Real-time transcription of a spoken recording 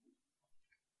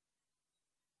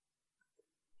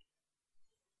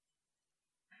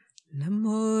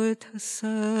Namo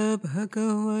tassa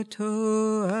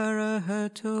bhagavato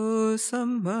arahato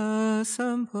samma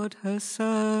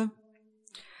sambuddhassa.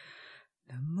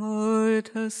 Namo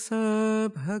tassa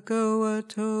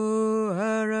bhagavato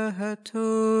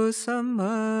arahato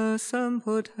samma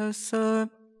sambuddhassa.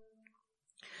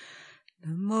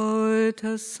 Namo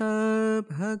tassa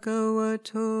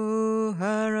bhagavato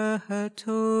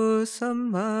arahato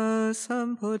samma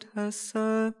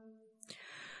sambuddhassa.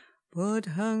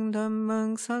 Buddhang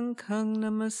dhammang sanghang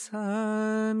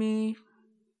namasami.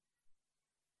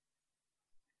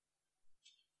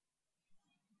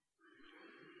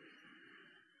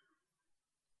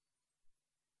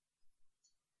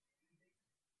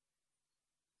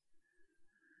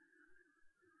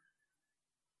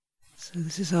 So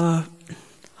this is our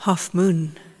half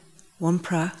moon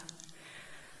Wampa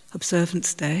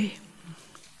observance day.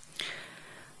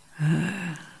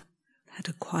 Had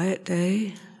a quiet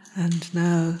day. And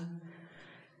now,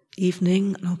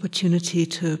 evening, an opportunity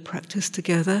to practice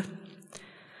together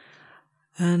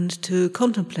and to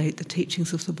contemplate the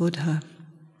teachings of the Buddha.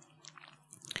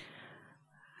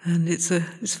 And it's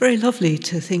very lovely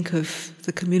to think of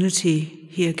the community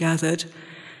here gathered,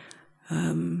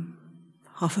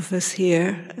 half of us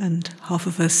here and half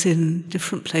of us in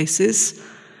different places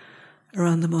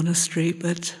around the monastery,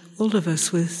 but all of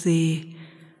us with the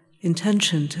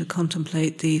intention to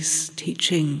contemplate these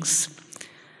teachings,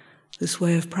 this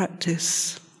way of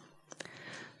practice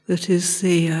that is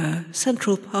the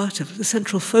central part of, the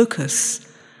central focus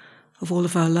of all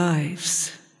of our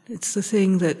lives. It's the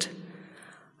thing that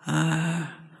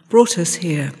brought us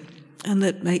here and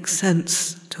that makes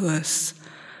sense to us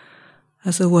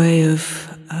as a way of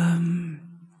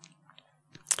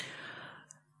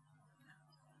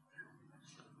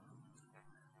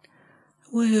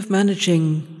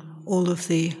managing all of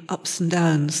the ups and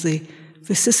downs, the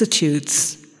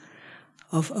vicissitudes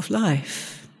of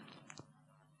life.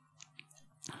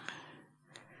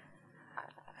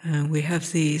 And we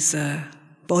have these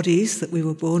bodies that we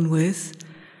were born with,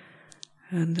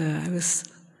 and I was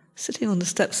sitting on the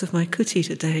steps of my kuti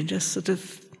today and just sort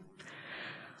of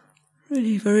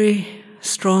really very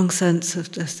strong sense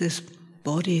of just this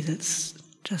body that's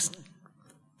just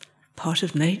part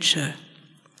of nature.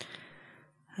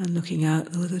 And looking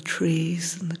out over the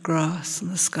trees and the grass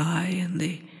and the sky and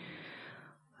the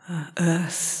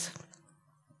earth.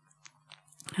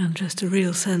 And just a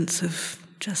real sense of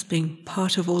just being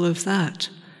part of all of that.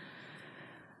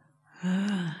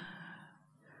 And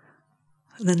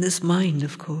then this mind,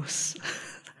 of course.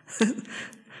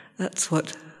 That's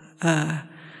what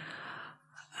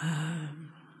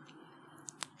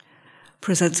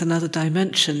presents another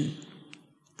dimension.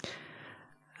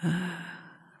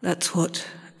 That's what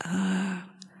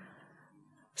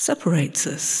separates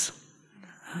us,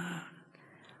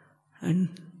 and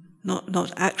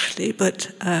not actually,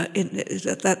 but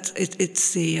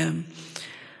it's the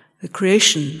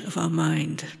creation of our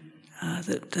mind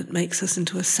that makes us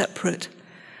into a separate,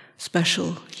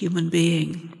 special human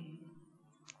being.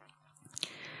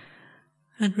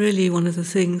 And really, one of the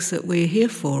things that we're here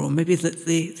for, or maybe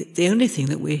the only thing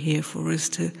that we're here for, is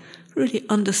to really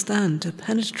understand, to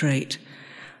penetrate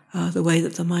the way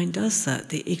that the mind does that,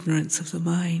 the ignorance of the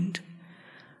mind,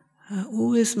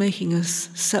 always making us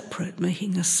separate,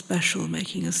 making us special,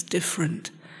 making us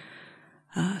different,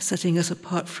 setting us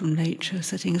apart from nature,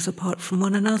 setting us apart from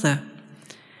one another,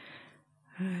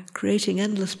 creating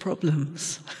endless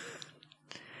problems.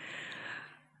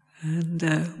 And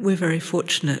we're very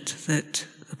fortunate that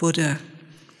the Buddha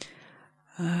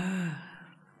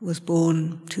was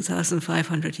born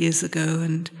 2,500 years ago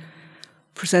and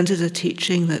presented a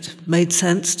teaching that made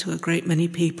sense to a great many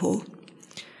people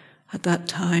at that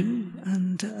time,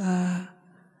 and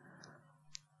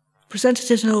presented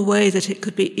it in a way that it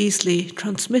could be easily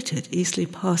transmitted, easily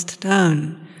passed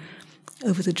down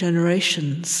over the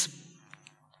generations,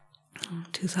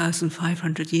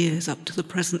 2,500 years up to the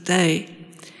present day,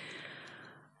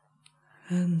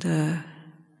 and that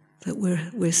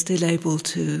we're still able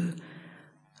to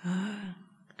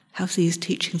have these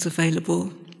teachings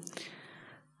available.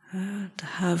 To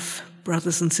have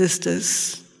brothers and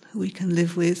sisters who we can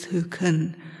live with, who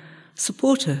can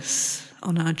support us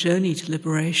on our journey to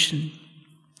liberation.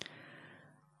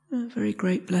 A very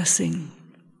great blessing.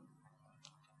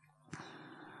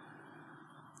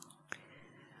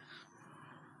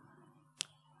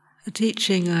 A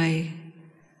teaching I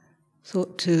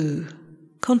thought to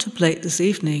contemplate this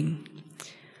evening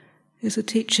is a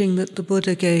teaching that the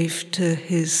Buddha gave to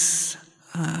his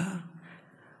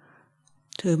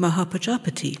to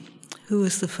Mahapajapati, who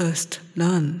was the first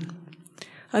nun.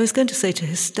 I was going to say to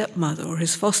his stepmother or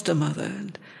his foster mother,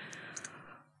 and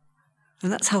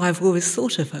And that's how I've always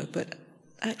thought of her, but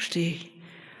actually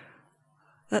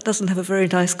that doesn't have a very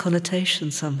nice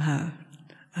connotation somehow.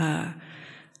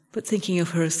 But thinking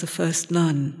of her as the first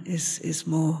nun is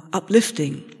more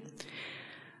uplifting.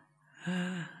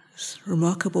 This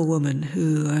remarkable woman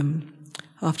who,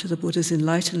 after the Buddha's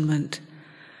enlightenment,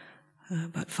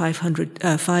 about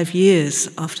 5 years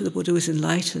after the Buddha was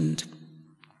enlightened,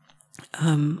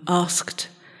 asked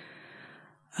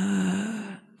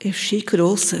if she could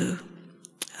also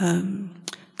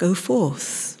go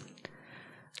forth,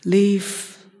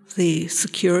 leave the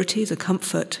security, the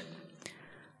comfort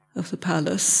of the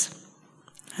palace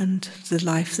and the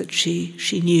life that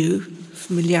she knew,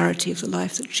 familiarity of the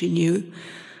life that she knew,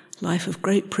 life of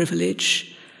great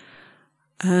privilege,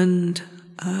 and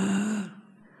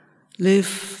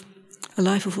live a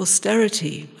life of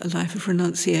austerity, a life of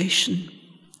renunciation,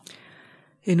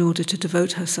 in order to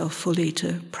devote herself fully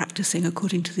to practicing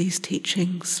according to these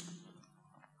teachings.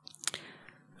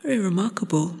 Very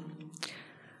remarkable.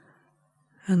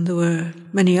 And there were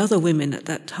many other women at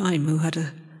that time who had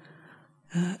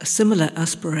a similar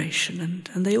aspiration,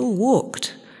 and they all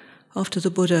walked. After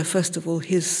the Buddha, first of all,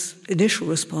 his initial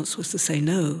response was to say,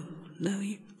 no,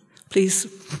 please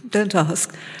don't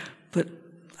ask. But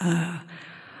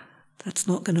that's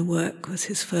not going to work, was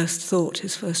his first thought,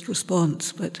 his first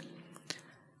response. But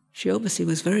she obviously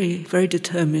was very, very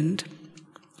determined,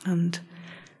 and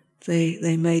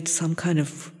they made some kind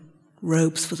of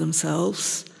robes for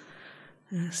themselves,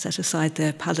 set aside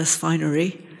their palace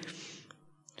finery,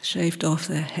 shaved off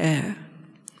their hair,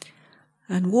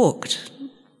 and walked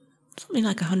something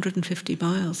like 150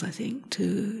 miles, I think,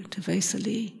 to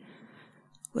Vesali,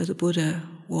 where the Buddha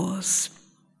was,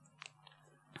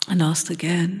 and asked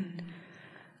again,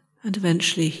 and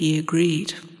eventually he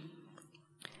agreed.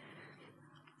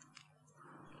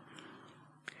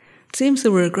 It seems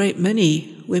there were a great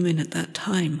many women at that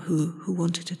time who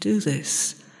wanted to do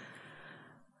this.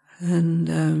 And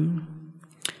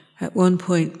at one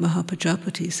point,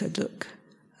 Mahapajapati said, look,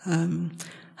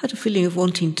 had a feeling of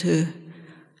wanting to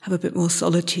have a bit more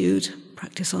solitude,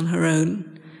 practice on her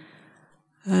own.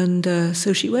 And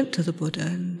so she went to the Buddha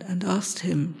and asked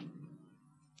him,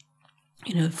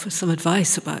 for some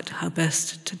advice about how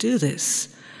best to do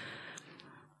this.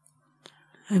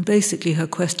 And basically her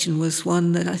question was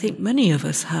one that I think many of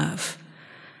us have.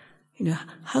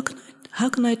 How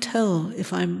can I tell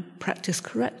if I'm practiced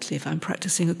correctly, if I'm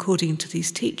practicing according to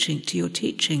these teachings, to your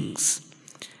teachings,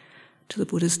 to the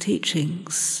Buddha's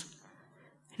teachings?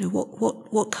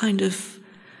 What kind of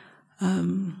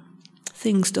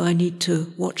things do I need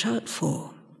to watch out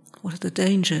for? What are the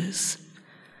dangers?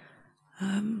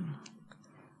 And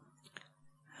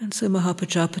so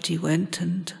Mahapajapati went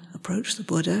and approached the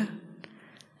Buddha,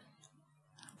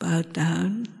 bowed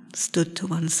down, stood to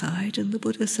one side, and the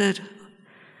Buddha said,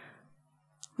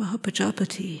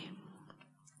 Mahapajapati,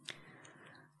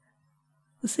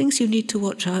 the things you need to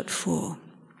watch out for,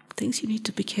 things you need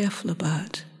to be careful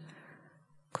about,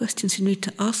 questions you need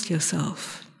to ask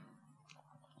yourself.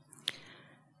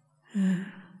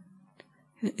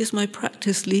 Is my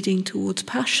practice leading towards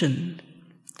passion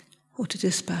or to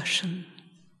dispassion?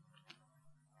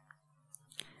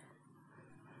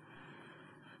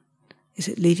 Is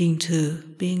it leading to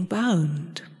being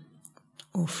bound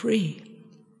or free?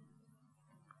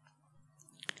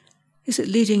 Is it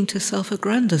leading to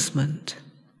self-aggrandizement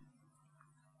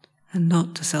and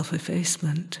not to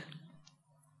self-effacement?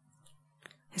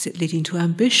 Is it leading to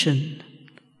ambition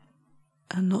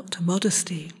and not to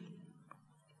modesty?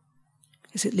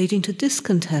 Is it leading to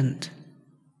discontent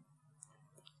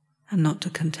and not to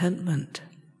contentment?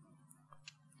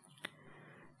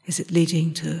 Is it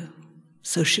leading to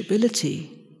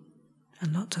sociability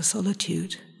and not to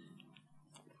solitude?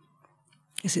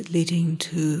 Is it leading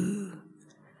to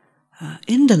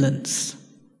indolence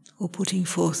or putting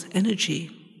forth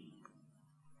energy?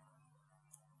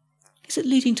 Is it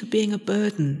leading to being a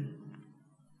burden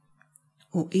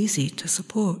or easy to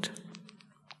support?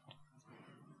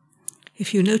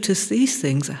 If you notice these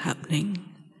things are happening,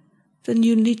 then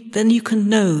you can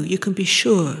know, you can be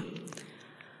sure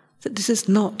that this is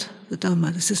not the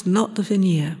Dhamma, this is not the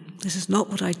Vinaya, this is not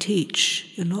what I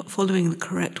teach, you're not following the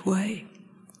correct way.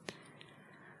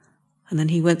 And then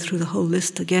he went through the whole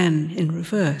list again in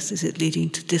reverse. Is it leading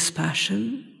to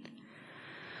dispassion,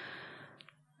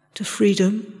 to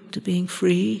freedom, to being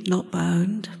free, not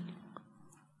bound?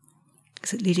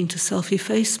 Is it leading to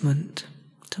self-effacement,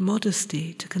 to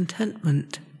modesty, to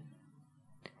contentment,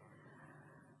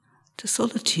 to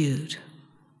solitude,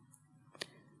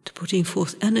 to putting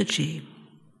forth energy,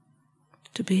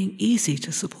 to being easy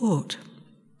to support?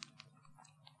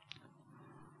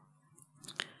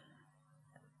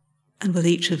 And with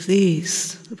each of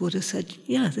these, the Buddha said,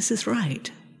 yeah, this is right.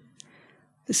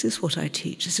 This is what I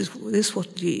teach. This is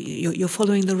what you're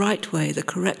following the right way, the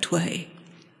correct way.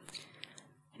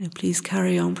 Please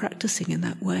carry on practicing in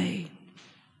that way.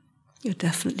 You're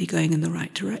definitely going in the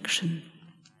right direction.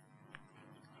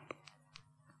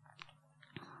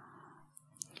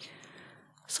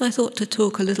 So I thought to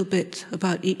talk a little bit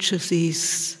about each of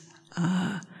these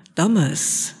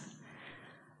dhammas,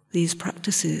 these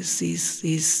practices,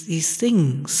 these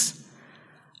things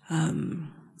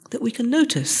that we can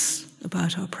notice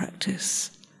about our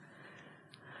practice.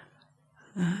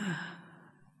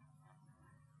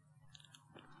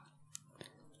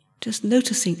 Just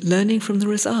noticing, learning from the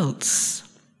results.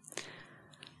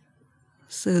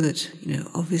 So that,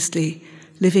 obviously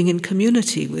living in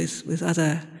community with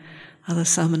other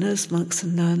samanas, monks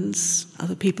and nuns,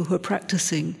 other people who are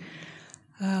practicing,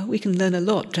 we can learn a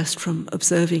lot just from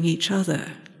observing each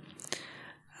other.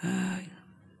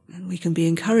 And we can be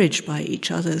encouraged by each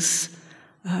other's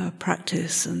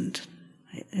practice and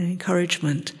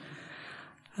encouragement.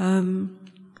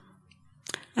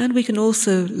 And we can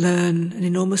also learn an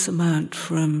enormous amount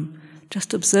from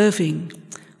just observing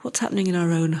what's happening in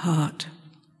our own heart.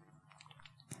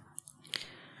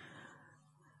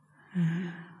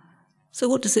 So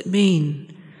what does it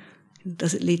mean?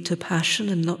 Does it lead to passion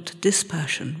and not to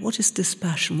dispassion? What is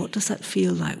dispassion? What does that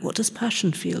feel like? What does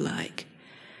passion feel like?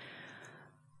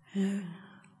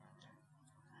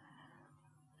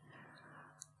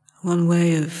 One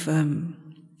way of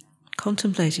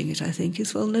contemplating it, I think,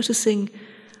 is noticing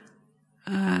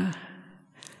our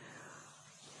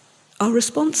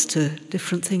response to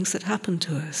different things that happen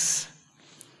to us.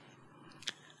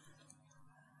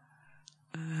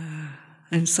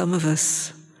 And some of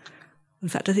us, in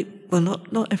fact, I think,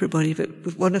 not everybody,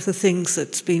 but one of the things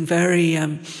that's been very,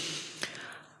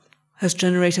 has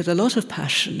generated a lot of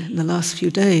passion in the last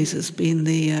few days has been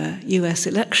the US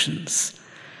elections.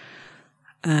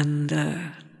 And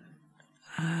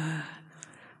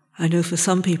I know for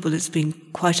some people it's been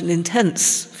quite an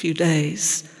intense few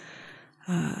days.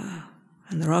 And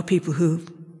there are people who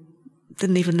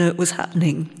didn't even know it was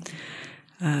happening,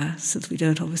 since we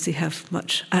don't obviously have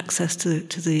much access to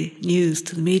the news,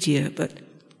 to the media. But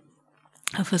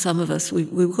for some of us, we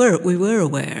were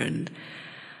aware, and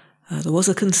there was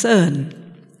a concern.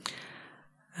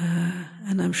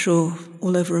 And I'm sure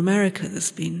all over America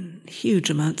there's been huge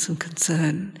amounts of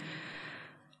concern.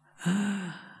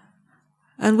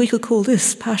 And we could call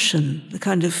this passion, the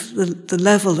kind of the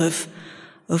level of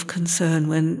concern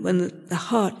when the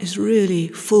heart is really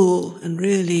full and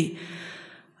really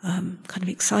kind of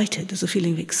excited. There's a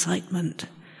feeling of excitement.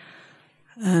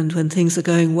 And when things are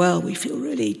going well, we feel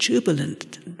really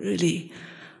jubilant and really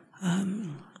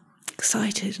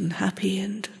excited and happy,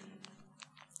 and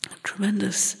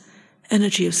tremendous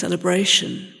energy of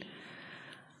celebration.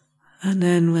 And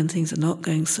then when things are not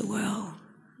going so well,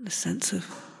 the sense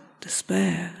of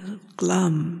despair,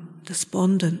 glum,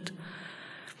 despondent.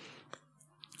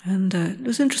 And it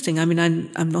was interesting. I mean,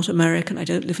 I'm not American, I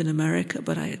don't live in America,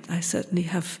 but I certainly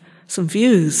have some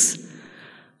views,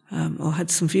 or had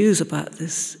some views about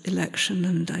this election,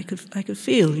 and I could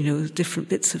feel, different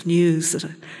bits of news that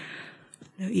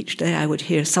each day I would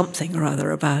hear something or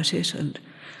other about it, and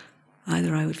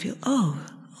either I would feel, oh,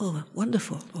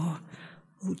 wonderful, or,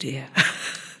 oh dear.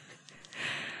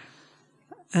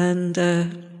 And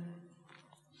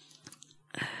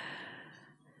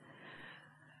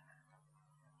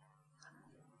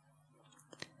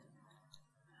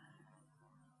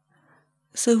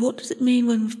so what does it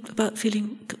mean about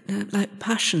feeling like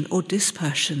passion or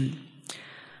dispassion?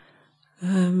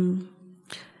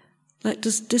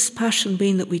 Does dispassion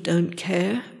mean that we don't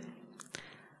care?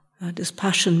 Does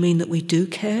passion mean that we do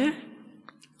care?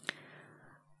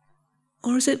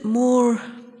 Or is it more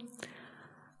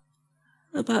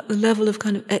about the level of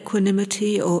kind of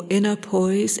equanimity or inner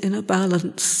poise, inner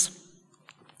balance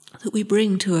that we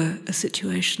bring to a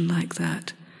situation like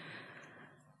that?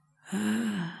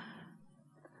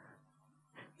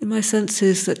 My sense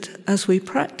is that as we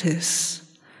practice,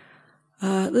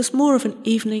 there's more of an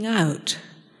evening out.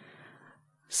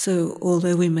 So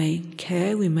although we may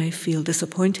care, we may feel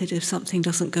disappointed if something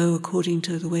doesn't go according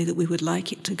to the way that we would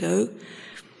like it to go,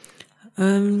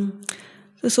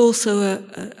 there's also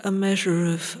a measure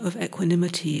of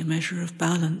equanimity, a measure of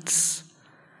balance.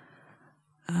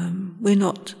 We're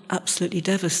not absolutely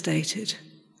devastated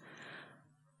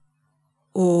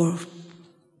or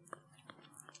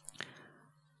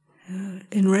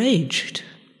enraged.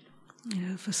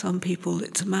 For some people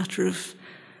it's a matter of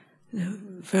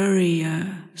very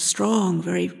strong,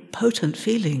 very potent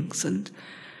feelings, and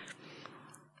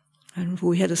And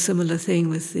we had a similar thing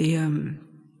with the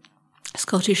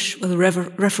Scottish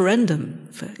referendum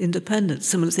for independence,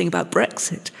 similar thing about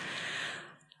Brexit.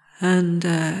 And,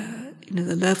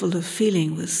 the level of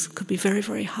feeling could be very,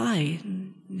 very high.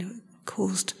 And, it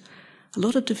caused a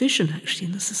lot of division, actually,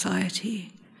 in the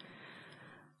society.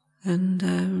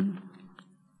 And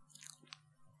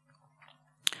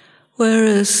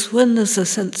whereas when there's a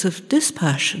sense of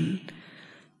dispassion,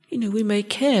 we may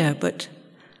care, but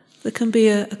there can be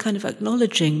a kind of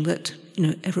acknowledging that,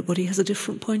 everybody has a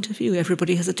different point of view,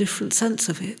 everybody has a different sense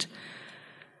of it.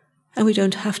 And we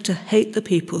don't have to hate the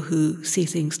people who see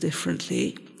things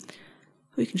differently.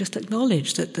 We can just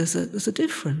acknowledge that there's a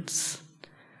difference.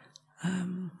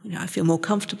 I feel more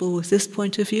comfortable with this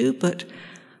point of view, but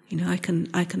I can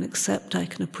accept, I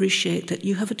can appreciate that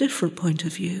you have a different point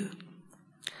of view.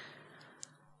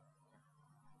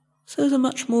 So there's a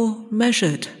much more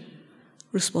measured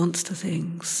response to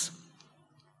things.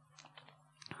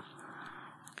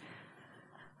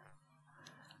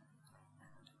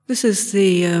 This is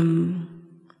the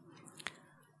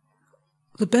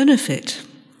benefit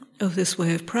of this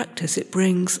way of practice. It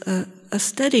brings a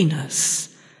steadiness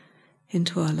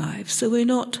into our lives. So we're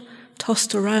not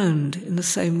tossed around in the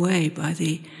same way by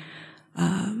the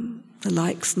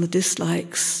likes and the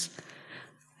dislikes,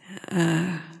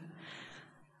 the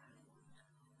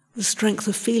strength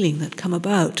of feeling that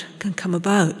can come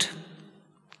about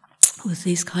with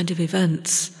these kind of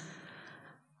events.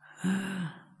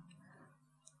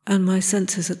 And my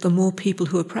sense is that the more people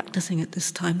who are practicing at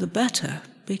this time, the better,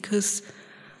 because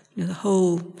the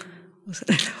whole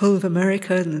of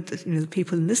America and the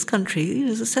people in this country,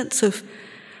 there's a sense of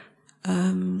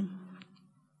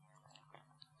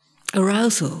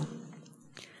arousal,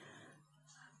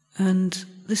 and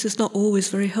this is not always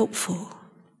very helpful.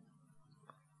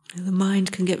 The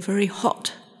mind can get very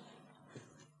hot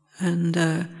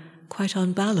and quite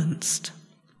unbalanced.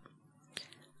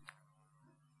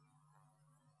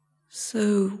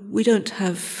 So we don't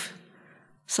have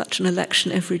such an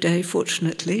election every day,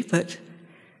 fortunately, but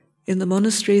in the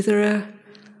monastery there are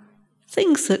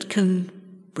things that can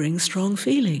bring strong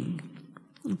feeling,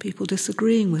 and people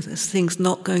disagreeing with us, things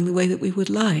not going the way that we would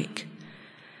like,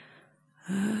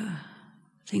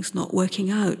 things not working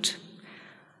out,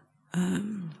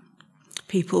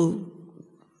 people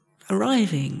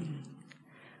arriving.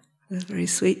 It was very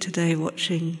sweet today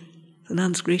watching the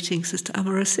nuns greeting Sister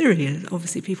Amarasiri.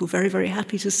 Obviously people very, very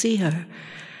happy to see her.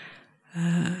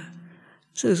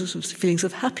 So there's sort of feelings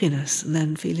of happiness and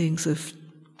then feelings of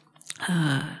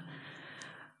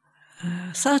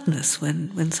sadness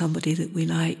when somebody that we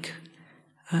like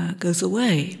goes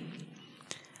away,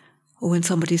 or when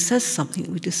somebody says something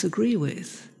that we disagree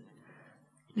with.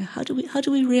 How do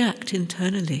we react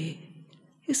internally?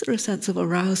 Is there a sense of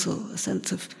arousal, a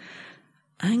sense of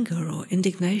anger or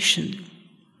indignation?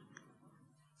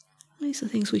 These are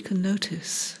things we can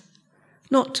notice.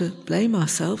 Not to blame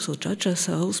ourselves or judge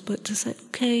ourselves, but to say,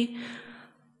 okay,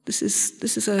 this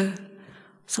is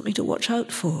something to watch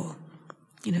out for.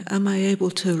 Am I able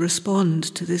to respond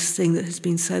to this thing that has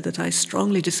been said that I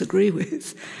strongly disagree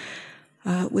with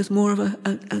more of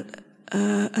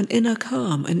an inner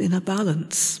calm, an inner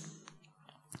balance?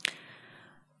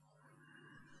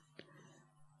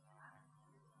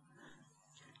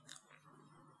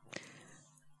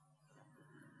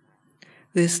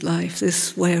 This life,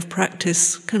 this way of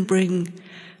practice can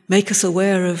make us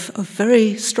aware of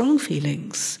very strong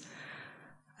feelings.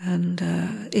 And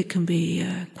it can be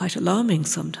quite alarming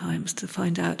sometimes to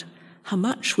find out how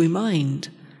much we mind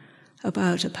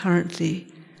about apparently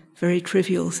very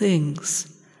trivial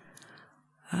things.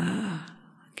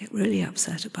 Get really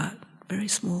upset about very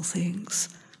small things.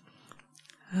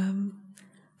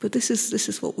 But this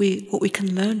is what we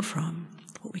can learn from,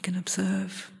 what we can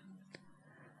observe.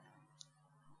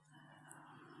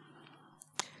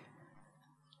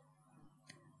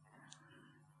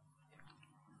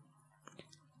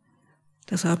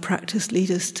 Does our practice lead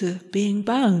us to being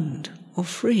bound or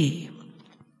free?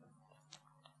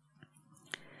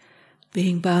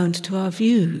 Being bound to our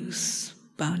views,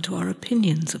 bound to our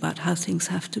opinions about how things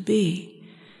have to be,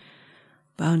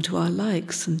 bound to our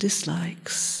likes and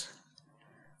dislikes,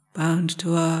 bound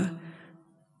to our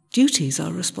duties,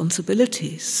 our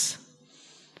responsibilities.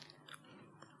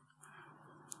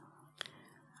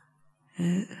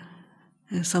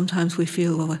 Sometimes we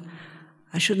feel, well,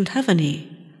 I shouldn't have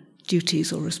any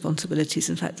duties or responsibilities.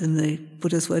 In fact, in the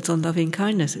Buddha's words on loving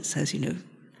kindness, it says,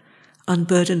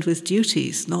 unburdened with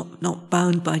duties, not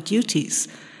bound by duties.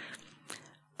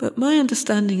 But my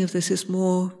understanding of this is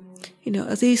more,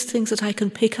 are these things that I can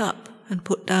pick up and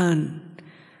put down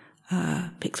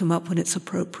pick them up when it's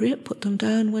appropriate, put them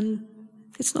down when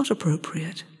it's not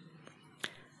appropriate.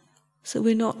 So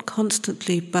we're not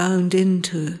constantly bound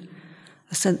into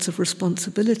a sense of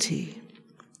responsibility,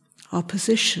 our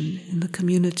position in the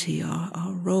community,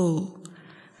 our role.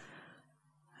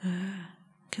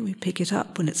 Can we pick it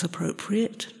up when it's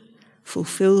appropriate,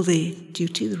 fulfill the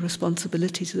duty, the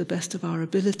responsibility to the best of our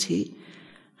ability,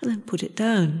 and then put it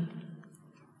down?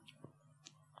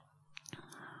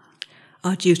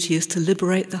 Our duty is to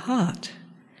liberate the heart.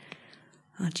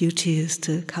 Our duty is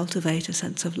to cultivate a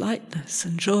sense of lightness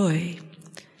and joy,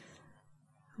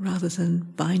 rather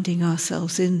than binding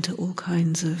ourselves into all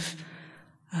kinds of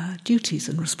duties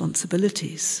and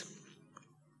responsibilities.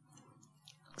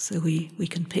 So we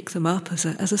can pick them up as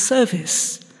a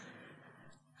service,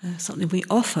 something we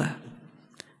offer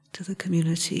to the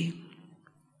community.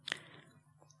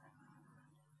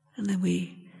 And then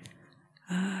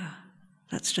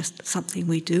that's just something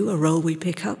we do, a role we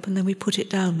pick up, and then we put it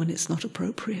down when it's not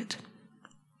appropriate.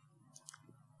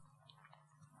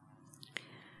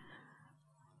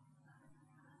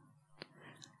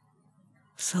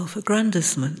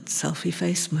 Self-aggrandizement,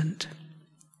 self-effacement.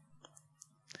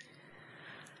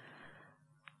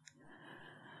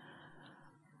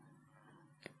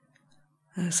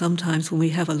 Sometimes when we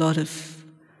have a lot of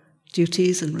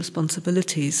duties and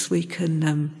responsibilities, we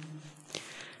can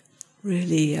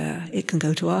really, it can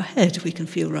go to our head. We can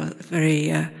feel very,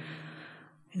 that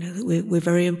we're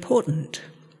very important.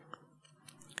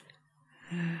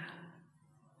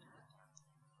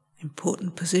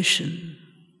 Important position.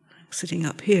 Sitting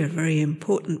up here, very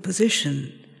important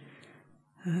position.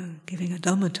 Giving a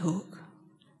Dhamma talk,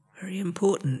 very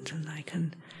important. And I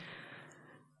can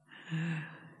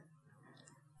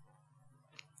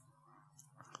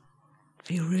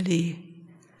feel really,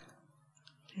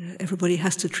 everybody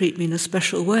has to treat me in a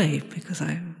special way because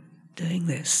I'm doing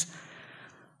this.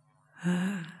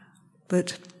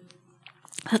 But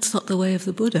that's not the way of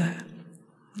the Buddha.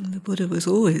 And the Buddha was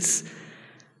always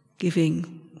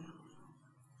giving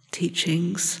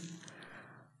teachings,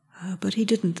 but he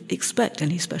didn't expect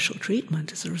any special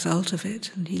treatment as a result of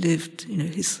it. And he lived,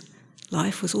 his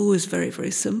life was always very,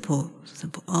 very simple.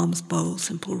 Simple alms bowl,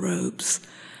 simple robes.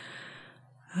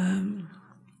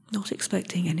 Not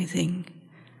expecting anything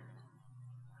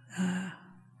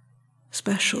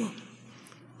special.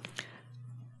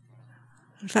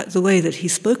 In fact, the way that he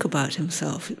spoke about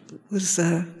himself was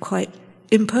quite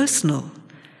impersonal.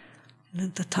 The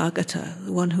Tathagata,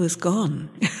 the one who is gone.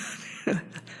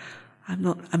 I'm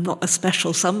not a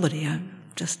special somebody. I'm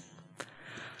just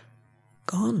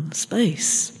gone,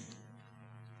 space.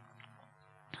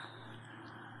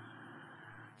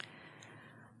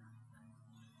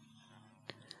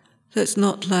 So it's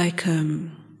not like a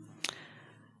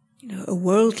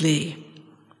worldly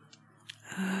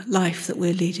life that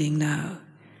we're leading now.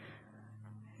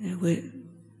 We're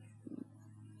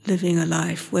living a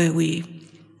life where we,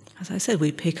 as I said,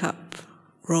 we pick up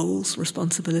roles,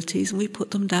 responsibilities, and we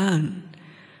put them down.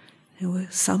 We're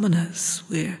samanas,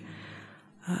 we're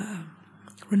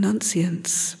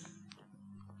renunciants.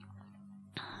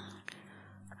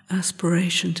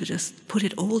 Aspiration to just put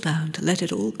it all down, to let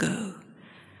it all go.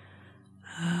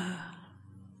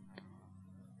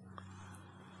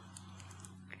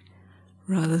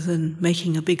 Rather than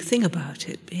making a big thing about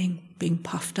it, being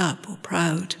puffed up or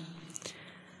proud.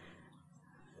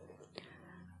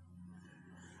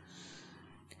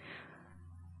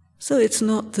 So it's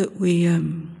not that we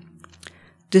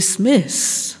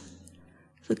dismiss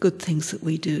the good things that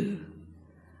we do.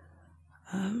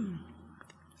 And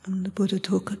the Buddha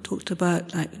talked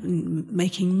about like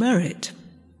making merit,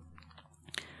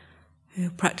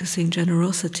 practicing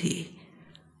generosity,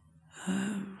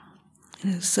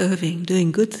 serving,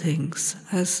 doing good things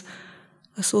as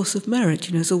a source of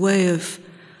merit, as a way of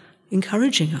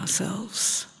encouraging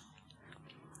ourselves.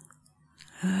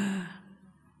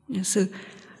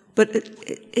 But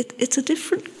it's a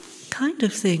different kind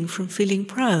of thing from feeling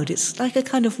proud. It's like a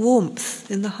kind of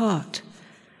warmth in the heart.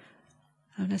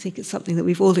 And I think it's something that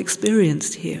we've all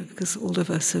experienced here, because all of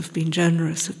us have been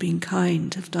generous, have been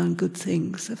kind, have done good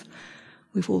things,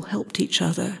 we've all helped each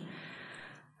other.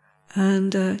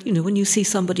 And, when you see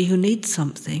somebody who needs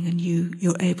something and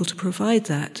you're able to provide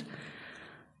that,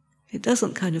 it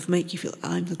doesn't kind of make you feel,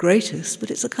 I'm the greatest,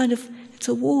 but it's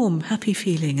a warm, happy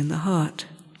feeling in the heart.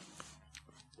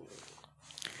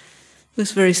 It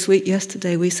was very sweet.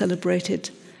 Yesterday we celebrated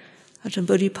Ajahn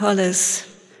Bodhipala's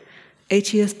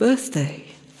 80th birthday.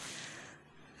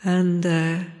 And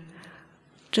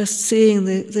just seeing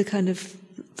the kind of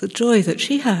the joy that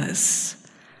she has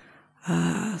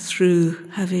through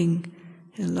having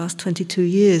in the last 22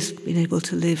 years, been able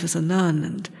to live as a nun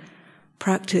and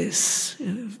practice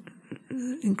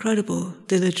incredible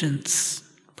diligence,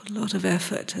 put a lot of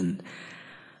effort and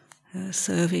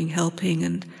serving,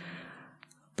 helping,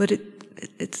 but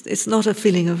it's not a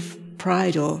feeling of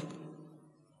pride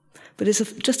but it's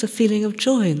just a feeling of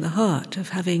joy in the heart of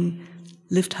having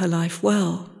lived her life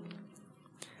well.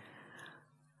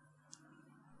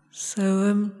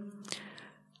 So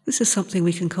this is something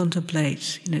we can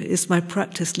contemplate. Is my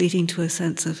practice leading to a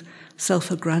sense of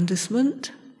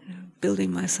self-aggrandizement,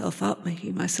 building myself up,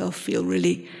 making myself feel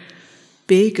really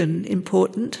big and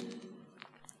important,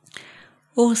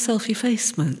 or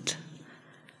self-effacement,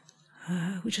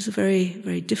 which is a very,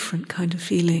 very different kind of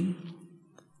feeling?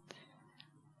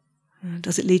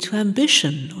 Does it lead to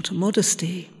ambition or to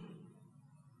modesty?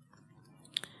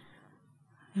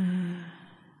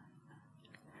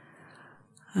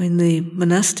 In the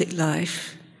monastic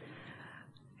life,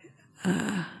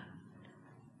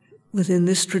 within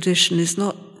this tradition, is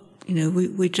not,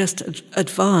 we just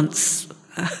advance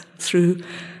through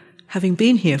having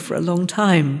been here for a long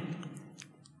time.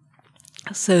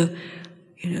 So,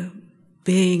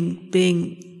 being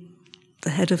the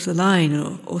head of the line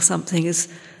or something is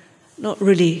not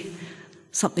really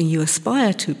something you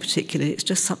aspire to particularly. It's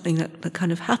just something that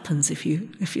kind of happens if you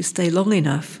stay long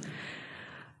enough.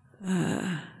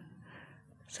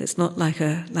 So it's not like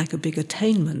a big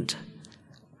attainment.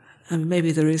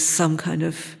 Maybe there is some kind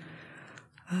of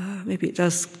maybe it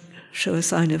does show a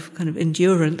sign of kind of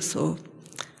endurance or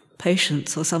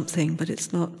patience or something, but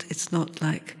it's not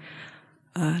like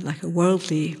a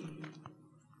worldly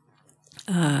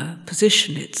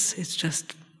position. It's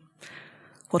just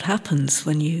what happens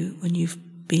when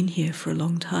you've been here for a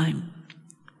long time.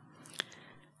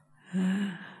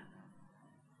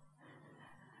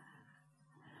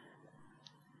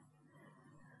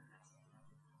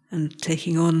 And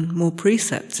taking on more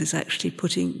precepts is actually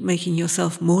making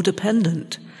yourself more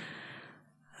dependent.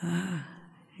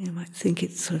 You might think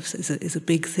it sort of is a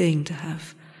big thing to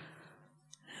have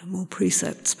more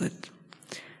precepts, but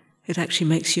it actually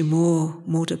makes you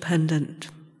more dependent.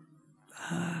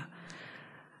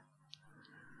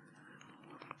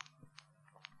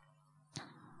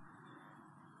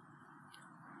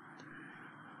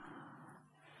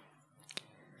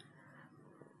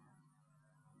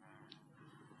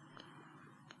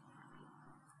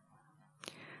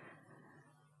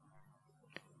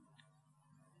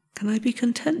 Can I be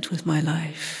content with my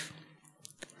life?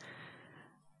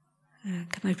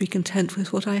 Can I be content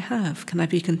with what I have? Can I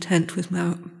be content with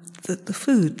the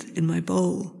food in my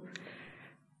bowl?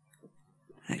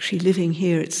 Actually, living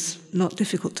here, it's not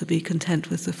difficult to be content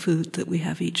with the food that we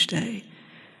have each day.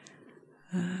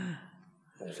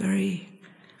 Very,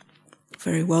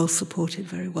 very well supported,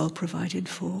 very well provided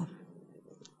for.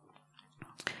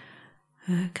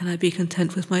 Can I be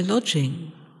content with my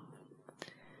lodging?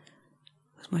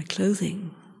 My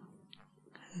clothing?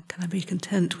 Can I be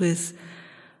content with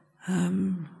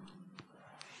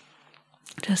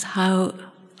just how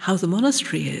the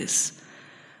monastery is,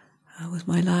 with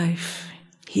my life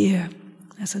here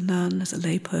as a nun, as a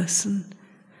lay person,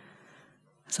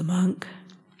 as a monk?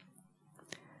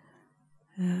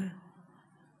 The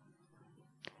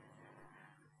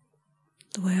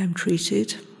way I'm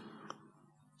treated?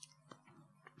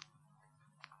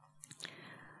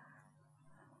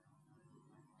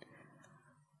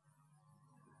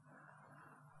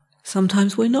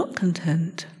 Sometimes we're not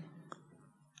content.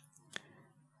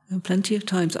 And plenty of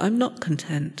times I'm not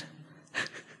content.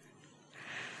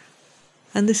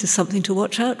 And this is something to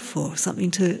watch out for,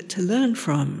 something to learn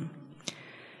from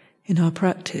in our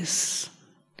practice.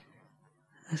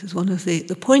 This is one of the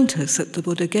pointers that the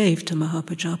Buddha gave to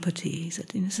Mahapajapati. He said,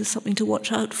 this is something to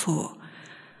watch out for.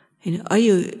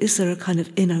 Is there a kind of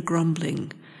inner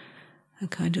grumbling, a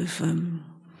kind of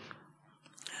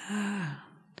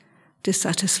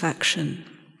dissatisfaction?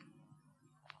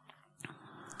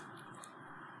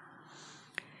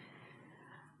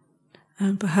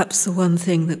 And perhaps the one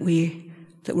thing that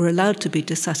we're allowed to be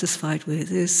dissatisfied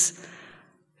with is,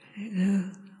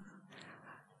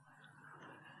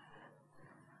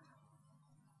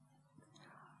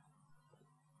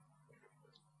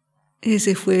 is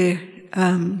if we're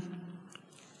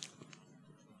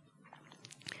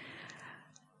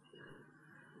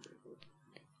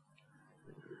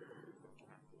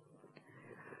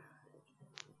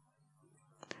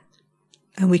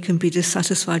and we can be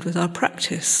dissatisfied with our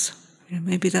practice.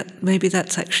 Maybe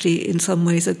that's actually in some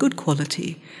ways a good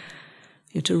quality.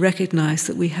 To recognize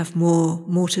that we have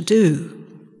more to do.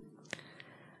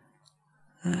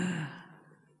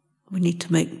 We need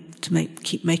to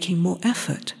keep making more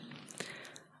effort.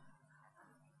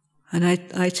 And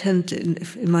I tend to,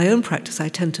 in my own practice, I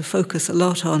tend to focus a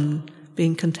lot on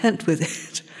being content with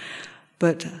it.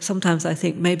 But sometimes I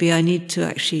think maybe I need to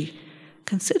actually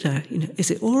consider,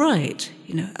 is it all right?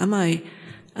 Am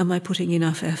I putting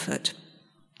enough effort?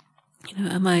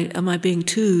 Am I being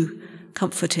too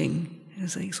comforting?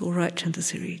 Saying, it's all right,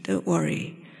 Chantasiri, don't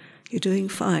worry, you're doing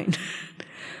fine.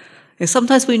 And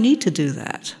sometimes we need to do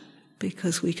that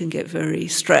because we can get very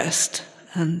stressed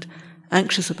and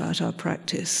anxious about our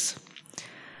practice.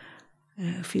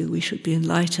 Feel we should be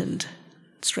enlightened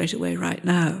straight away right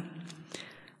now.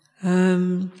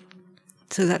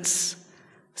 So that's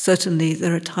certainly,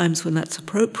 there are times when that's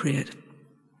appropriate.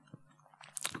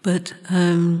 But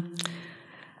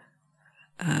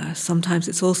sometimes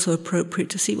it's also appropriate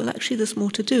to see, well, actually there's more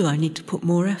to do. I need to put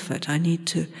more effort. I need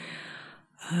to...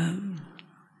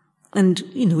 and,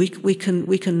 we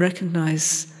can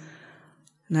recognize...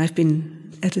 And I've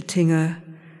been editing a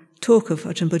talk of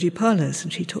Ajahn Bodhipala's,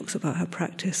 and she talks about her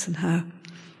practice and how,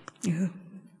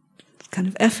 kind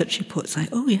of effort she puts. Like,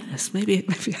 oh yes, maybe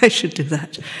I should do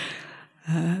that.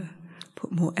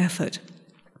 Put more effort.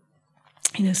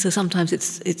 So sometimes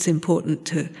it's important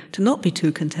to not be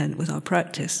too content with our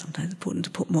practice. Sometimes it's important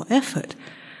to put more effort.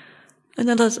 And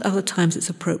then other times it's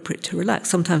appropriate to relax.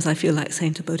 Sometimes I feel like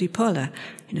saying to Bodhipala,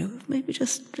 maybe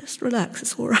just relax,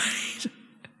 it's all right.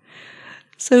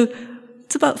 So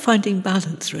it's about finding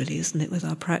balance, really, isn't it, with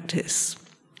our practice?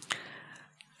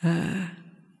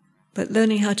 But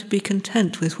learning how to be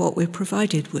content with what we're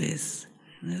provided with.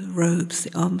 The robes,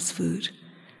 the alms food,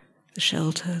 the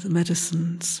shelter, the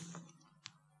medicines,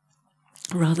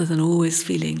 rather than always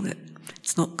feeling that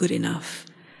it's not good enough.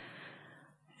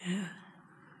 Yeah.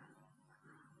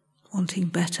 Wanting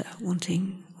better,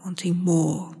 wanting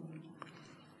more.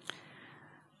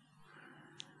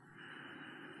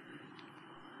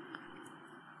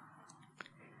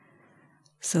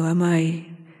 So am I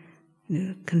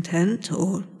content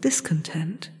or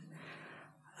discontent?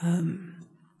 Am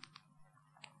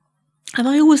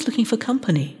I always looking for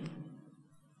company?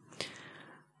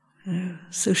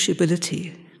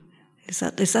 Sociability, is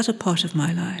that a part of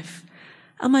my life?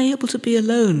 Am I able to be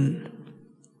alone?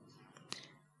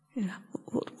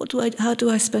 How do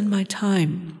I spend my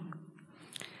time?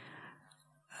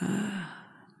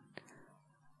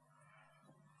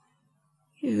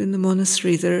 In the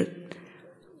monastery, there,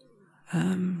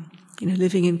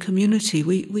 living in community,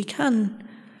 we can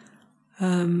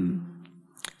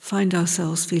find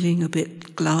ourselves feeling a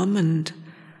bit glum and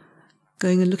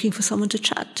going and looking for someone to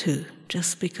chat to,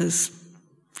 just because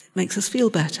it makes us feel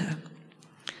better.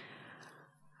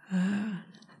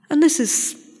 And this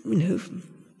is,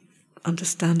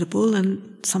 understandable,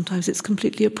 and sometimes it's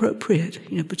completely appropriate,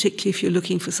 particularly if you're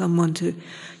looking for someone to,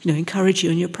 encourage you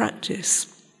in your practice.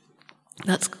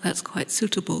 That's quite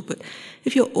suitable. But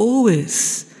if you're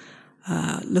always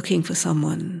looking for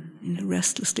someone,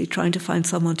 restlessly trying to find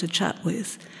someone to chat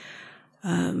with,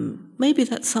 maybe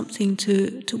that's something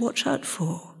to watch out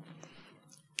for.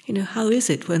 How is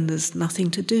it when there's nothing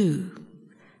to do?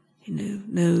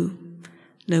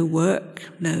 No work,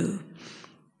 no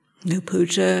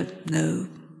puja,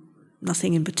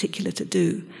 nothing in particular to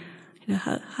do.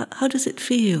 How does it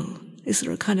feel? Is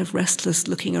there a kind of restless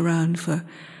looking around for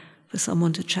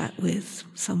someone to chat with,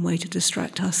 some way to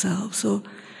distract ourselves? Or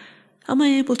am I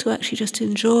able to actually just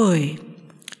enjoy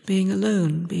being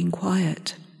alone, being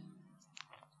quiet?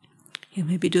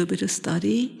 Maybe do a bit of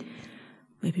study,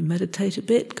 maybe meditate a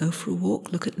bit, go for a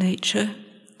walk, look at nature.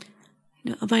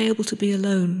 Am I able to be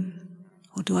alone?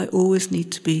 Or do I always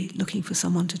need to be looking for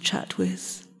someone to chat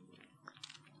with?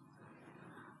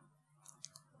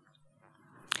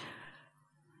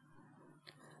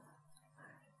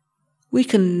 We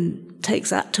can take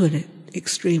that to an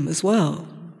extreme as well.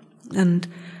 And,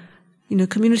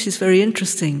 community is very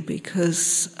interesting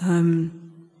because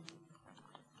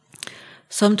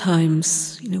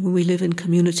sometimes, when we live in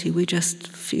community, we just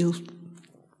feel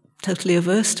totally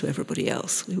averse to everybody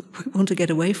else. We want to get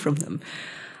away from them.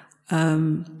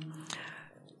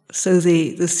 So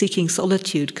the seeking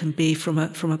solitude can be from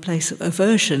a place of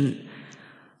aversion,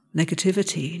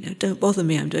 negativity. Don't bother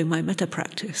me, I'm doing my metta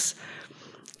practice.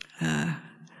 I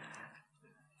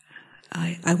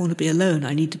want to be alone,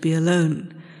 I need to be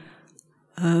alone.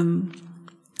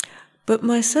 But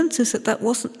my sense is that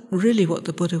wasn't really what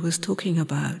the Buddha was talking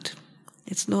about.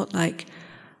 It's not like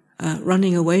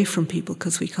running away from people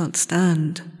because we can't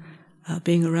stand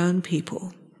being around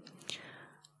people,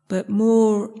 but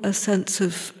more a sense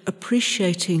of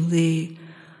appreciating the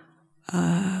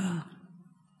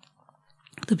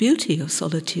beauty of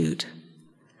solitude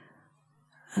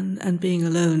and being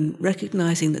alone,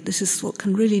 recognizing that this is what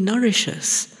can really nourish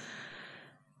us.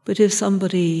 But if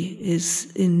somebody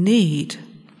is in need,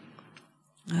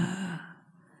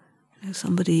 if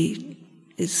somebody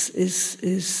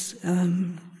is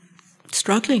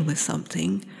struggling with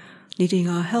something, needing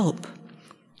our help,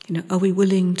 are we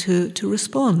willing to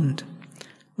respond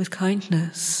with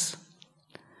kindness?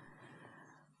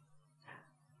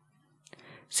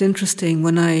 It's interesting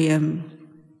when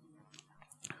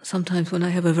sometimes when I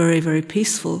have a very, very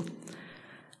peaceful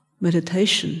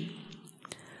meditation,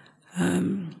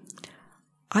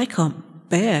 I can't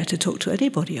bear to talk to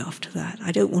anybody after that.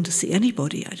 I don't want to see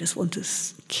anybody. I just want to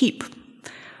keep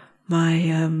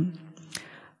my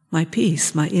my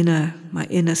peace, my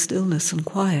inner stillness and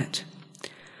quiet.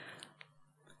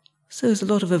 So there's a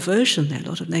lot of aversion there, a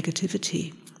lot of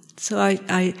negativity. So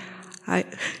I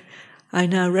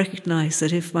now recognize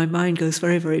that if my mind goes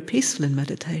very, very peaceful in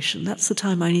meditation, that's the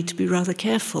time I need to be rather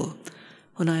careful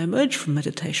when I emerge from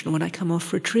meditation or when I come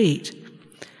off retreat.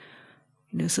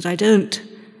 So that I don't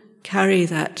carry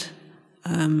that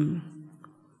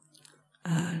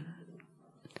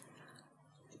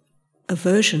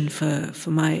aversion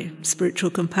for my spiritual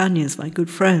companions, my good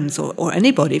friends, or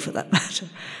anybody for that matter.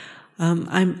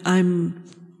 I'm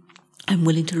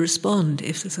willing to respond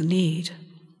if there's a need.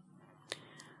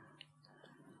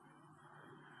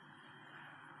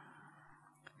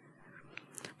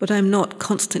 But I'm not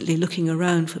constantly looking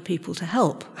around for people to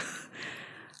help.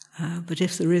 But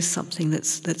if there is something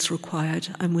that's required,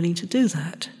 I'm willing to do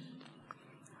that.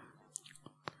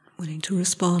 Willing to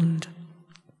respond.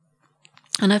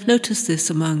 And I've noticed this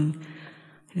among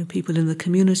people in the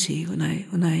community when I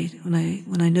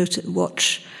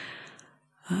watch.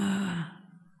 I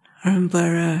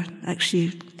remember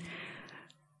actually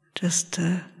just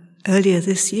earlier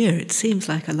this year. It seems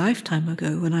like a lifetime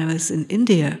ago when I was in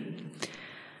India.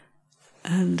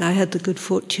 And I had the good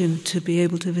fortune to be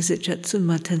able to visit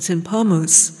Jetsunma Tenzin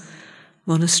Palmo's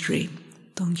monastery,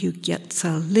 Dongyu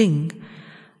Gyattsal Ling,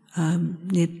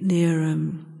 near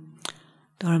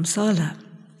Dharamsala.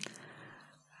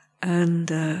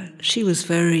 And she was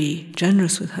very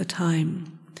generous with her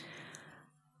time.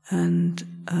 And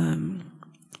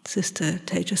Sister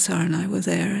Tejasar and I were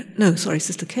there.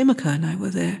 Sister Khemaka and I were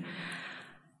there.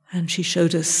 And she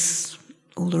showed us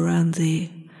all around the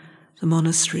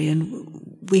monastery, and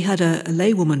we had a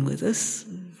laywoman with us, a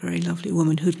very lovely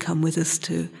woman who'd come with us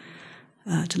to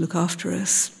look after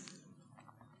us.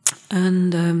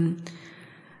 And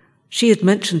she had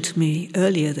mentioned to me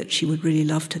earlier that she would really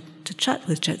love to chat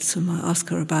with Jetsunma, ask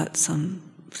her about some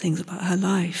things about her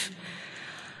life.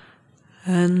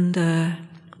 And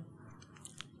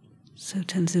so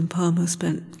Tenzin Palmo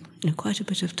spent quite a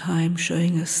bit of time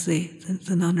showing us the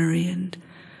nunnery and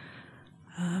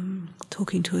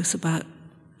talking to us about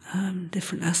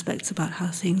different aspects about how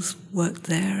things worked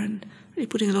there, and really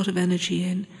putting a lot of energy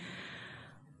in.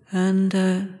 And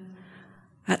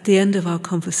at the end of our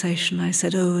conversation, I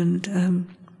said,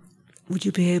 would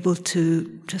you be able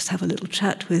to just have a little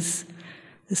chat with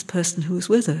this person who was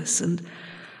with us? And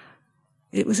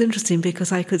it was interesting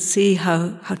because I could see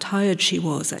how tired she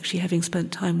was, actually having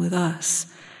spent time with us,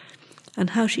 and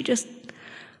how she just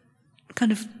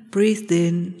kind of breathed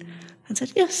in and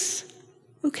said, yes,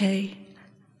 okay,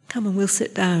 come and we'll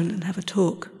sit down and have a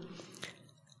talk.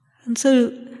 And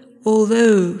so,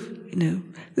 although,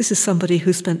 this is somebody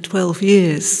who spent 12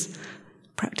 years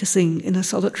practicing in a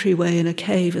solitary way in a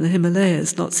cave in the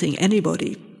Himalayas, not seeing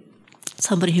anybody,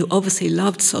 somebody who obviously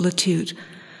loved solitude,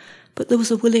 but there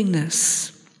was a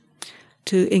willingness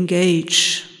to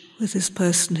engage with this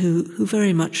person who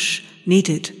very much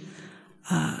needed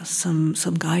some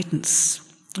guidance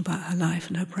about her life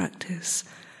and her practice.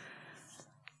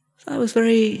 So I was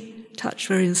very touched,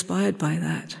 very inspired by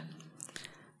that.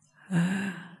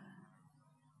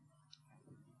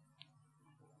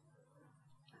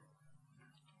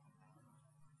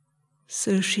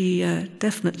 So she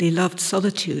definitely loved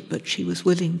solitude, but she was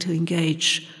willing to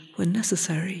engage when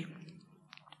necessary,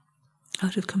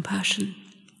 out of compassion.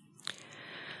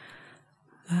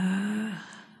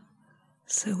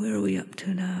 So where are we up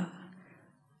to now?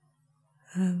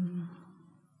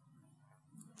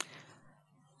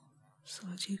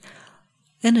 Solitude.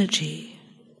 Energy.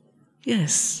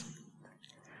 Yes.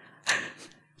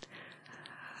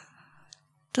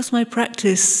 Does my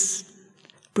practice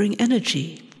bring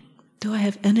energy? Do I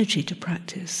have energy to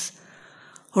practice?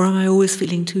 Or am I always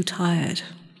feeling too tired?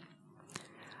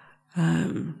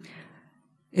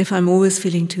 If I'm always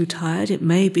feeling too tired, it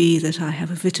may be that I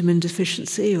have a vitamin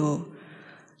deficiency or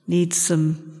need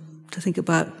to think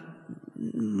about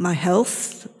my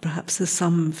health. Perhaps there's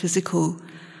some physical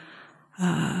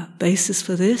basis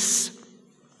for this.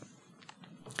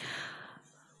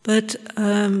 But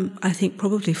I think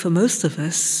probably for most of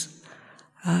us,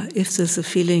 if there's a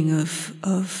feeling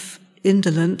of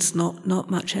indolence, not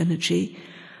much energy,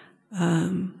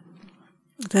 then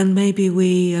maybe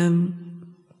we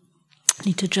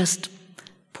need to just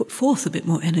put forth a bit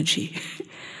more energy,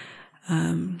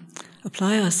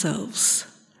 apply ourselves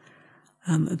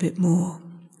a bit more.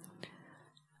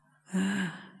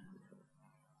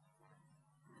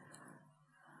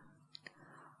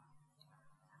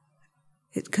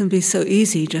 It can be so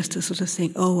easy just to sort of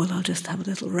think, oh, well, I'll just have a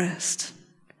little rest.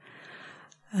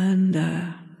 And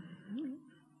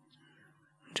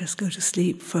just go to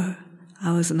sleep for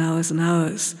hours and hours and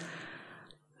hours.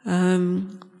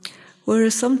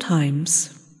 Whereas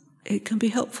sometimes it can be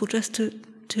helpful just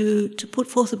to put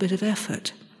forth a bit of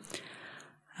effort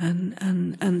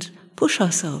and push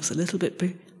ourselves a little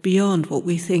bit beyond what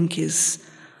we think is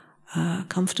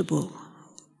comfortable.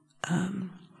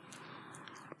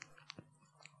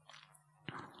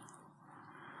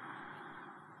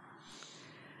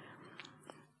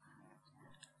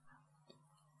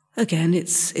 Again,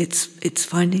 it's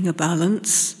finding a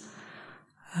balance.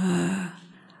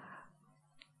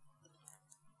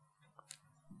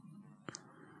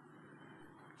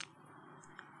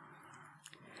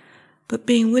 But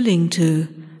being willing to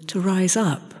rise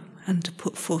up and to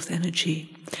put forth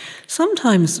energy.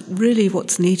 Sometimes really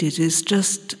what's needed is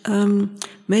just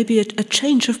maybe a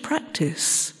change of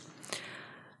practice.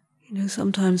 You know,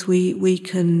 sometimes we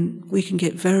can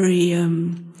get very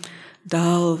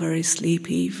dull, very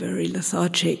sleepy, very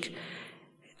lethargic,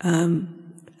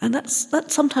 and that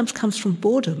sometimes comes from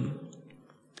boredom.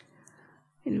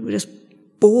 You know, we're just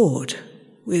bored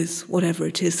with whatever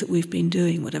it is that we've been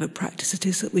doing, whatever practice it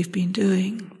is that we've been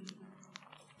doing.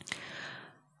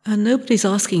 And nobody's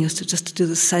asking us to just do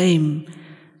the same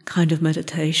kind of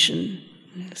meditation,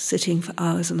 you know, sitting for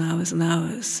hours and hours and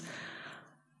hours.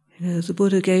 You know, the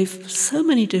Buddha gave so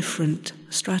many different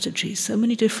strategies, so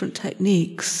many different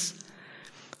techniques.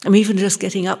 I mean, even just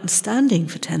getting up and standing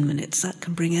for 10 minutes, that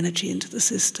can bring energy into the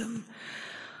system.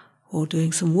 Or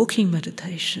doing some walking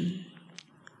meditation.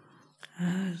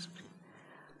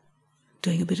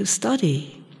 Doing a bit of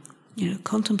study. You know,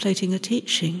 contemplating a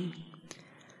teaching.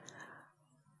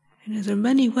 You know, there are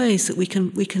many ways that we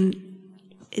can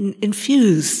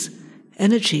infuse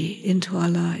energy into our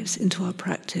lives, into our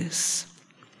practice.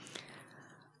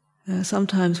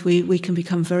 Sometimes we can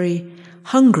become very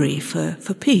hungry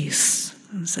for peace.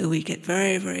 And so we get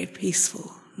very, very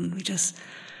peaceful, and we just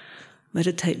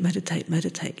meditate,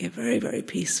 get very, very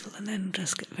peaceful, and then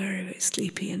just get very, very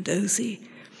sleepy and dozy.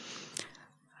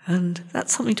 And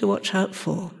that's something to watch out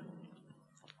for.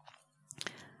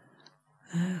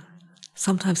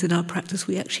 Sometimes in our practice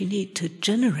we actually need to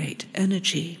generate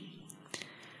energy.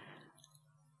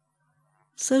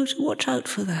 So to watch out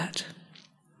for that.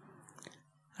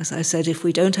 As I said, if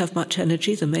we don't have much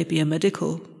energy, there may be a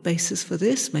medical basis for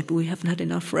this. Maybe we haven't had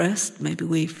enough rest. Maybe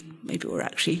we're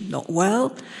actually not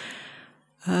well.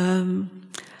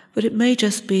 But it may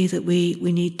just be that we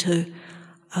need to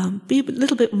be a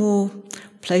little bit more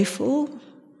playful,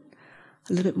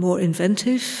 a little bit more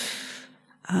inventive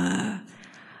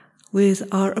with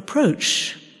our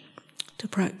approach to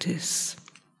practice.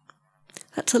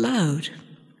 That's allowed.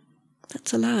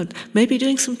 That's allowed. Maybe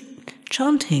doing some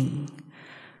chanting.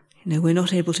 You know, we're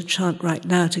not able to chant right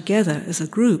now together as a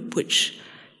group, which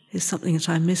is something that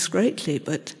I miss greatly,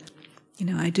 but, you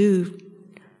know, I do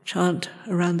chant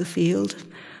around the field.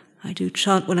 I do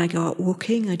chant when I go out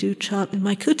walking. I do chant in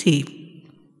my kuti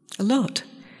a lot.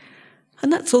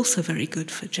 And that's also very good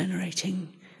for generating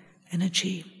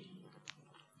energy.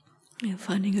 You know,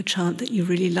 finding a chant that you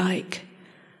really like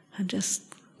and just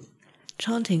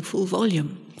chanting full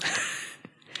volume.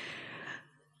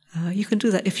 You can do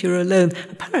that if you're alone.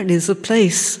 Apparently there's a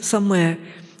place somewhere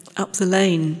up the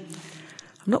lane,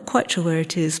 I'm not quite sure where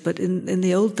it is, but in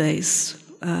the old days,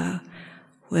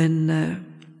 when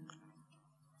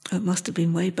it must have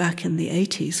been way back in the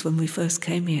 80s when we first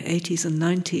came here, 80s and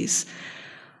 90s,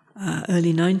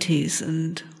 early 90s,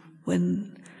 and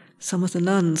when some of the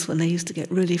nuns, when they used to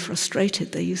get really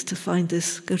frustrated, they used to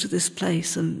go to this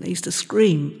place, and they used to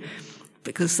scream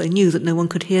because they knew that no one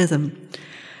could hear them.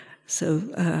 So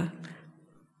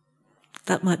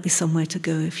that might be some way to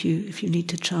go if you need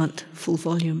to chant full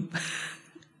volume.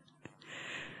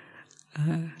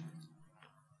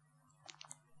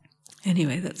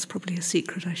 Anyway, that's probably a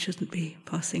secret I shouldn't be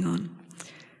passing on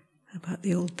about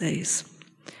the old days.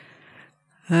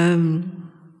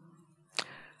 And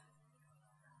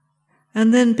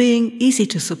then being easy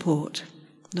to support,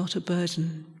 not a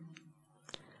burden.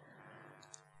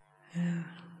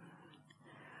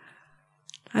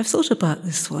 I've thought about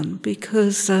this one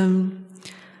because,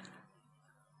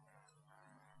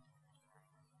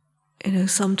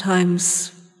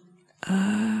 sometimes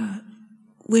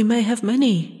we may have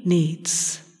many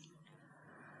needs.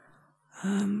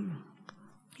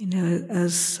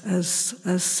 As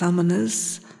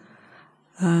samanas,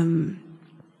 and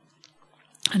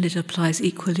it applies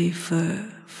equally for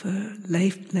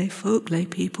lay folk, lay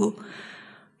people.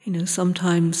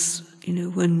 Sometimes,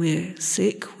 when we're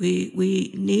sick,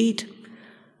 we need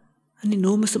an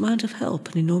enormous amount of help,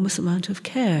 an enormous amount of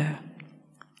care.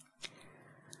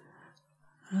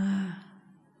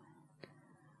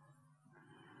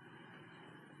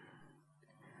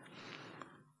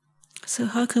 So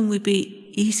how can we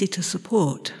be easy to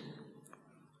support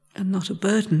and not a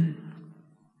burden?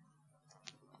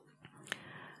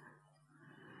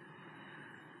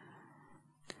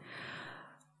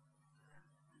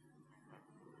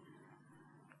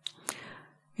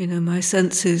 My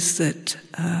sense is that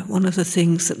one of the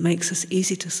things that makes us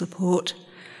easy to support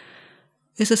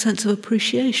is a sense of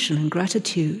appreciation and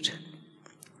gratitude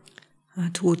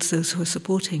towards those who are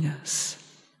supporting us.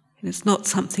 It's not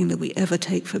something that we ever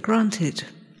take for granted.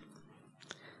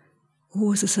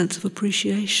 Always a sense of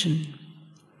appreciation.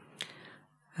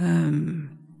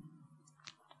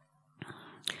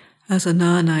 As a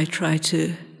nun, I try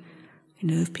to,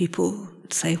 if people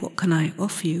say, "What can I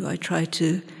offer you?" I try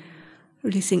to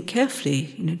really think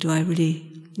carefully, do I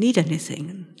really need anything?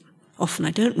 And often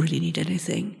I don't really need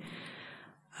anything.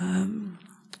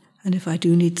 And if I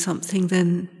do need something,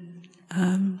 then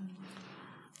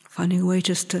finding a way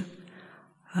just to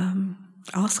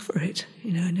ask for it,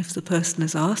 and if the person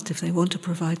has asked, if they want to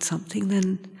provide something,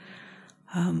 then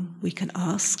we can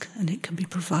ask and it can be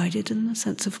provided in a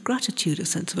sense of gratitude, a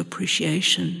sense of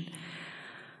appreciation.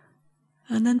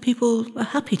 And then people are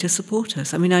happy to support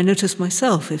us. I notice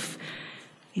myself, if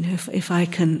I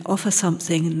can offer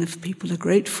something and if people are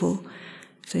grateful,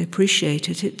 if they appreciate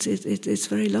it, it's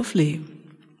very lovely.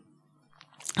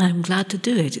 I'm glad to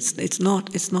do it. It's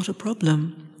not a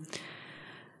problem.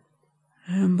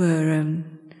 I remember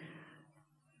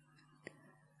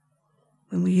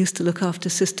when we used to look after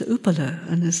Sister Upala,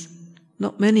 and there's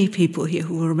not many people here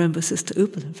who will remember Sister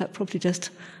Upala. In fact, probably just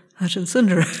Ajahn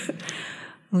Sundara.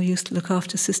 We used to look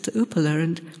after Sister Upala,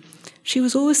 and she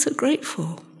was always so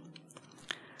grateful.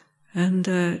 And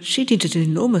she needed an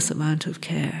enormous amount of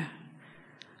care,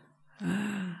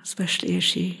 especially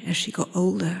as she got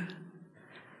older.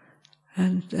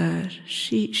 And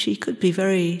she could be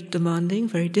very demanding,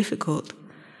 very difficult.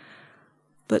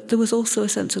 But there was also a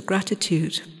sense of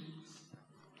gratitude.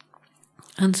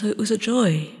 And so it was a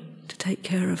joy to take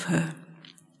care of her.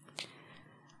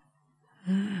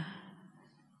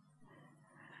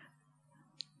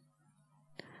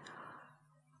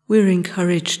 We're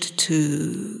encouraged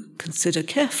to consider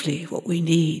carefully what we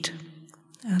need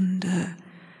and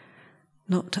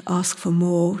not to ask for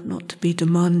more, not to be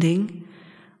demanding.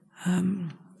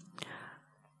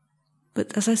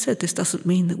 But as I said, this doesn't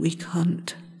mean that we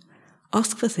can't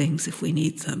ask for things if we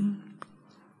need them.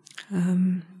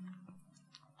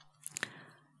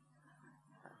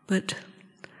 But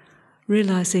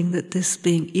realizing that this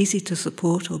being easy to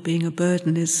support or being a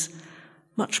burden is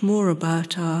much more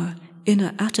about our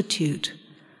inner attitude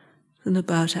than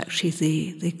about actually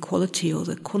the quality or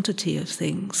the quantity of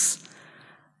things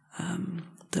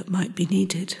that might be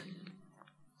needed.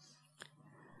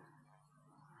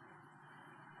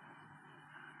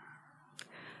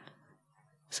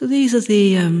 So these are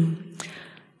the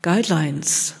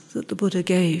guidelines that the Buddha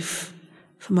gave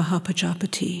for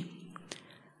Mahapajapati,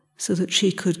 so that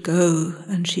she could go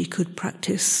and she could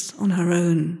practice on her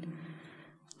own,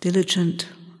 diligent,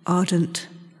 ardent,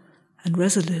 and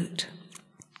resolute.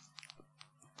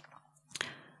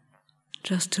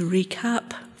 Just to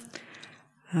recap,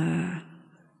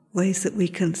 ways that we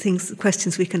can,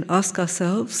 questions we can ask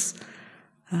ourselves.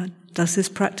 Does this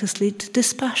practice lead to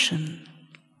dispassion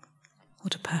or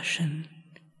to passion?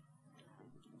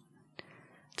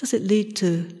 Does it lead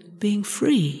to being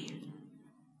free,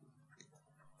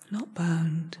 not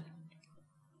bound?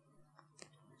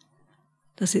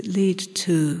 Does it lead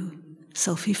to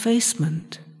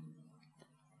self-effacement,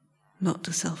 not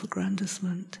to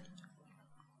self-aggrandizement?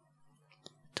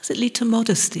 Does it lead to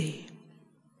modesty,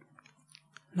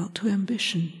 not to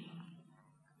ambition?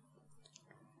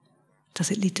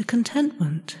 Does it lead to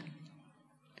contentment,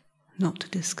 not to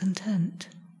discontent?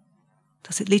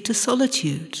 Does it lead to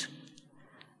solitude,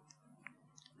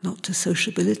 not to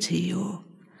sociability or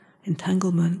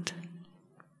entanglement?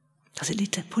 Does it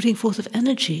lead to putting forth of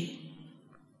energy,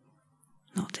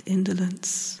 not to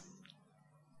indolence?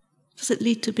 Does it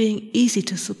lead to being easy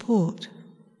to support,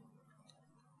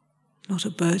 not a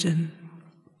burden.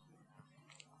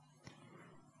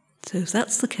 So if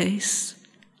that's the case,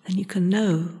 then you can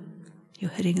know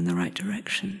you're heading in the right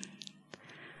direction.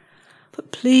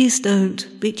 But please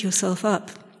don't beat yourself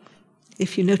up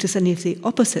if you notice any of the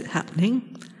opposite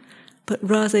happening, but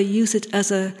rather use it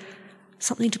as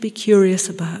something to be curious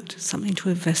about, something to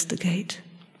investigate,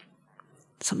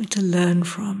 something to learn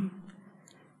from,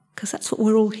 because that's what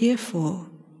we're all here for.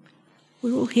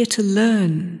 We're all here to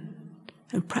learn,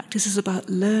 and practice is about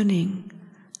learning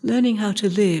how to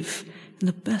live in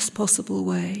the best possible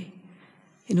way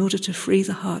in order to free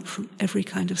the heart from every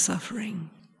kind of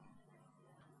suffering.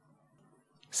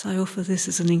 So I offer this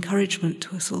as an encouragement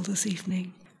to us all this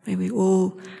evening. May we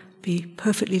all be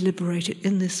perfectly liberated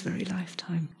in this very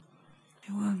lifetime.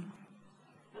 Everyone.